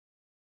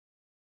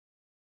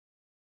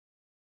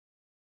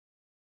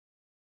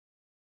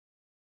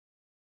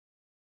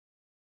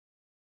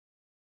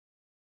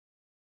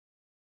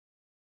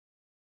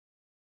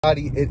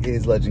It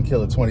is Legend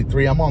Killer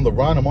 23. I'm on the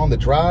run, I'm on the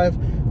drive.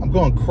 I'm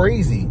going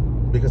crazy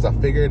because I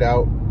figured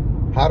out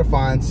how to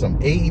find some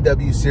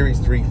AEW Series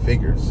 3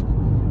 figures.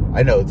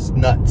 I know it's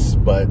nuts,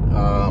 but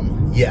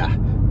yeah.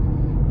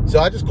 So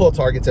I just call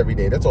Targets every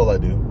day. That's all I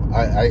do.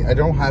 I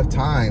don't have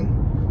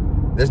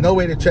time. There's no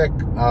way to check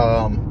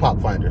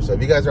Pop Finder. So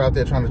if you guys are out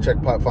there trying to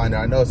check Pop Finder,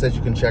 I know it says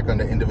you can check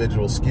under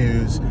individual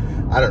SKUs.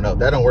 I don't know.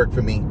 That don't work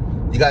for me.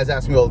 You guys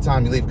ask me all the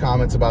time, you leave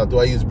comments about, do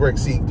I use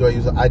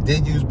BrickSeek? I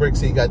did use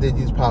BrickSeek, I did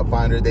use Pop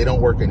Finder. They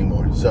don't work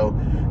anymore. So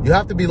you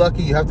have to be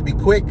lucky, you have to be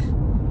quick,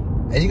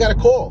 and you got to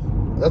call.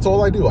 That's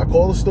all I do. I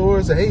call the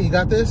stores, say, hey, you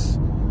got this?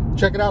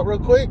 Check it out real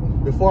quick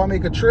before I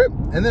make a trip.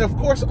 And then, of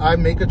course, I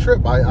make a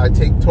trip. I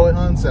take toy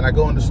hunts, and I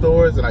go into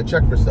stores, and I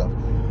check for stuff.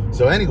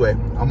 So anyway,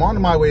 I'm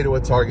on my way to a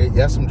Target.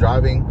 Yes, I'm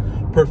driving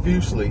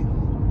profusely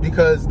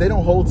because they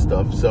don't hold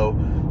stuff. So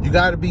you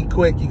got to be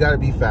quick. You got to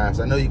be fast.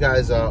 I know you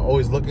guys are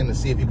always looking to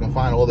see if you can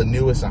find all the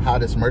newest and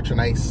hottest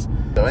merchandise.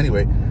 So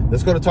anyway,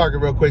 let's go to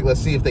Target real quick. Let's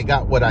see if they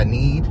got what I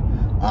need.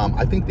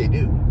 I think they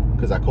do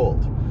because I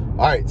called.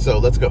 All right, so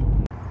let's go.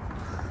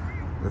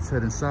 Let's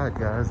head inside,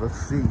 guys.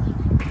 Let's see.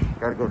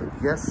 Got to go to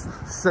Guest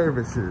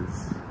Services.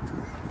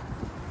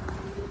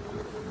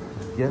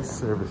 Guest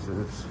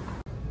Services.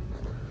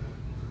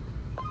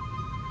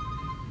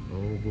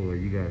 Oh boy,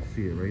 you guys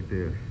see it right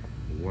there.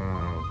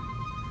 Wow.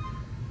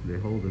 They're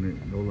holding it,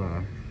 no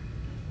lie.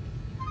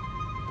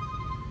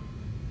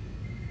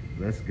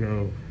 Let's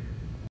go.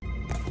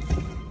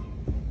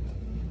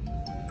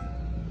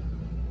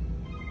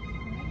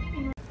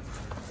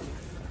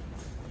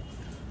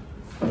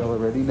 Y'all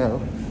already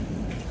know.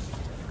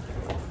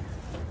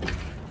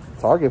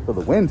 Target for the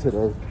win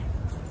today.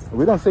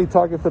 We don't say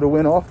Target for the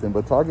win often,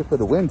 but Target for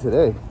the win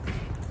today.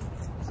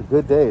 It's a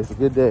good day, it's a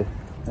good day.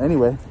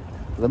 Anyway,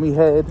 let me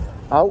head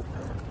out.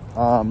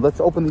 Let's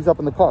open these up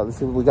in the car. Let's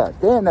see what we got.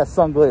 Damn, that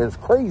sun glare is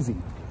crazy.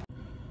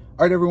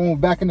 All right, everyone, we're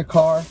back in the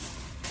car.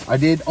 I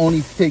did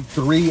only take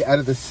 3 out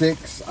of the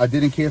 6. I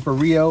didn't care for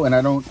Rio, and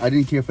I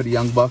didn't care for the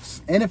Young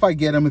Bucks. And if I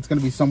get them, it's going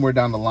to be somewhere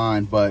down the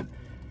line. But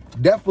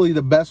definitely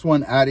the best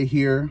one out of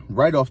here,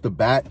 right off the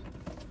bat,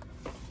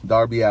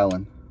 Darby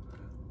Allin.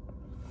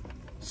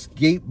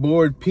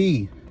 Skateboard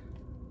P.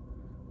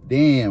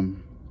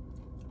 Damn.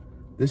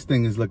 This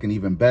thing is looking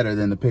even better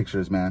than the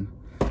pictures, man.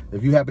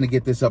 If you happen to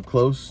get this up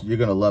close, you're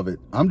going to love it.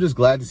 I'm just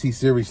glad to see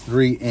Series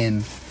 3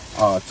 in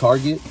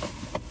Target.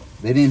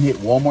 They didn't hit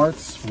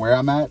Walmart's where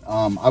I'm at.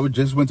 I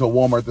just went to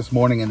Walmart this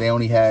morning and they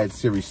only had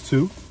Series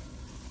 2.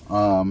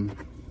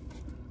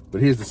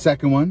 But here's the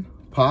second one,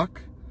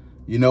 Pac.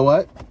 You know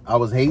what? I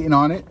was hating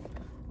on it.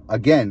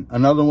 Again,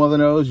 another one of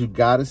those you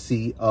got to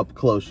see up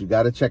close. You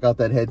got to check out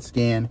that head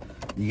scan.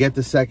 You get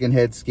the second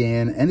head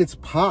scan and it's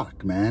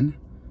Pac, man.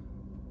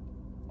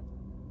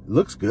 It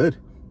looks good.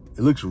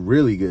 It looks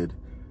really good.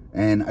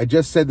 And I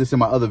just said this in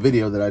my other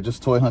video that I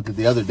just toy hunted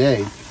the other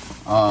day.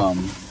 I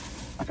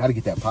got to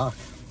get that Pac.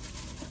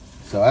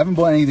 So I haven't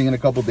bought anything in a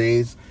couple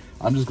days.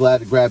 I'm just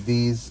glad to grab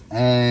these.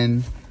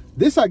 And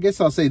this, I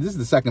guess I'll say, this is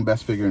the second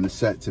best figure in the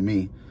set to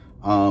me.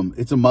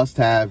 It's a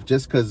must-have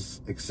just because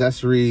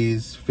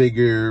accessories,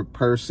 figure,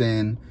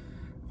 person.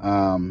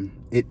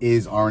 It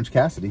is Orange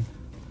Cassidy.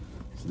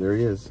 So there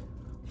he is.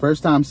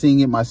 First time seeing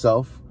it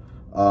myself.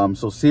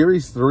 So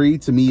Series 3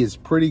 to me is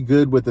pretty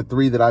good with the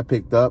 3 that I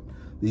picked up.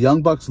 The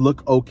Young Bucks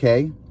look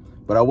okay,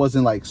 but I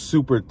wasn't like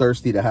super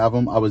thirsty to have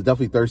them. I was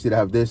definitely thirsty to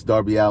have this,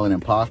 Darby Allin and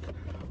Pac.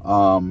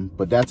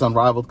 But that's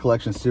Unrivaled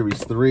Collection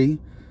Series 3.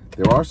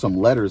 There are some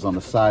letters on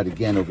the side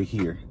again over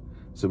here.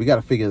 So we got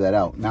to figure that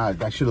out. Now,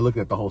 I should have looked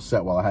at the whole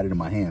set while I had it in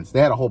my hands.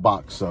 They had a whole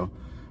box, so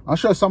I'm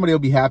sure somebody will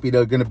be happy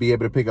they're going to be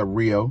able to pick up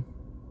Rio.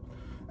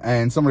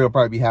 And somebody will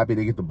probably be happy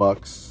to get the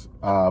Bucks.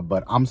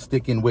 But I'm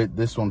sticking with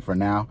this one for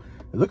now.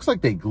 It looks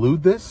like they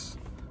glued this.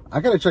 I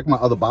got to check my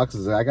other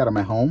boxes. I got them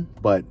at home,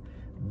 but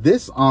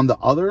this on the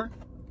other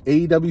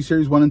AEW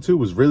Series 1 and 2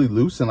 was really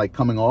loose and like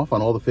coming off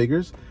on all the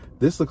figures.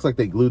 This looks like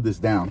they glued this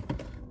down,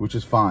 which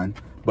is fine.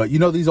 But you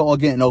know, these are all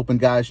getting open,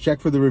 guys. Check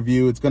for the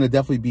review. It's going to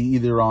definitely be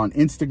either on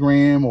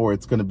Instagram or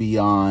it's going to be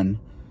on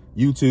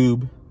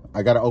YouTube.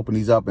 I got to open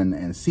these up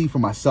and see for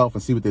myself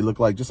and see what they look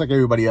like, just like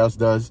everybody else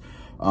does.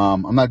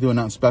 I'm not doing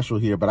nothing special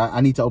here, but I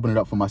need to open it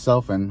up for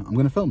myself and I'm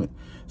going to film it.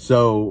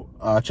 So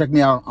check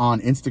me out on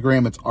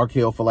Instagram. It's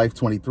RKO for Life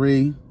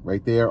 23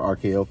 right there.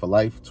 RKO for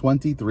Life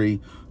 23.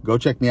 Go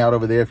check me out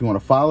over there. If you want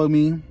to follow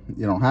me,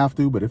 you don't have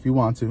to, but if you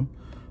want to.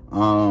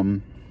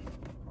 And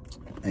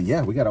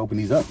yeah, we got to open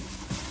these up.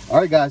 All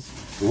right, guys,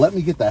 let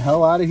me get the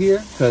hell out of here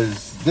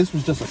because this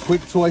was just a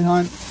quick toy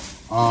hunt.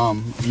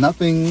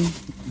 Nothing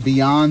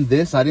beyond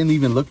this. I didn't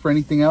even look for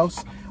anything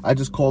else. I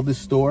just called this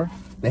store.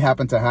 They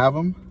happen to have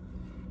them.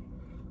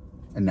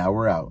 And now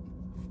we're out.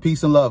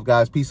 Peace and love,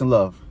 guys. Peace and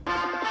love.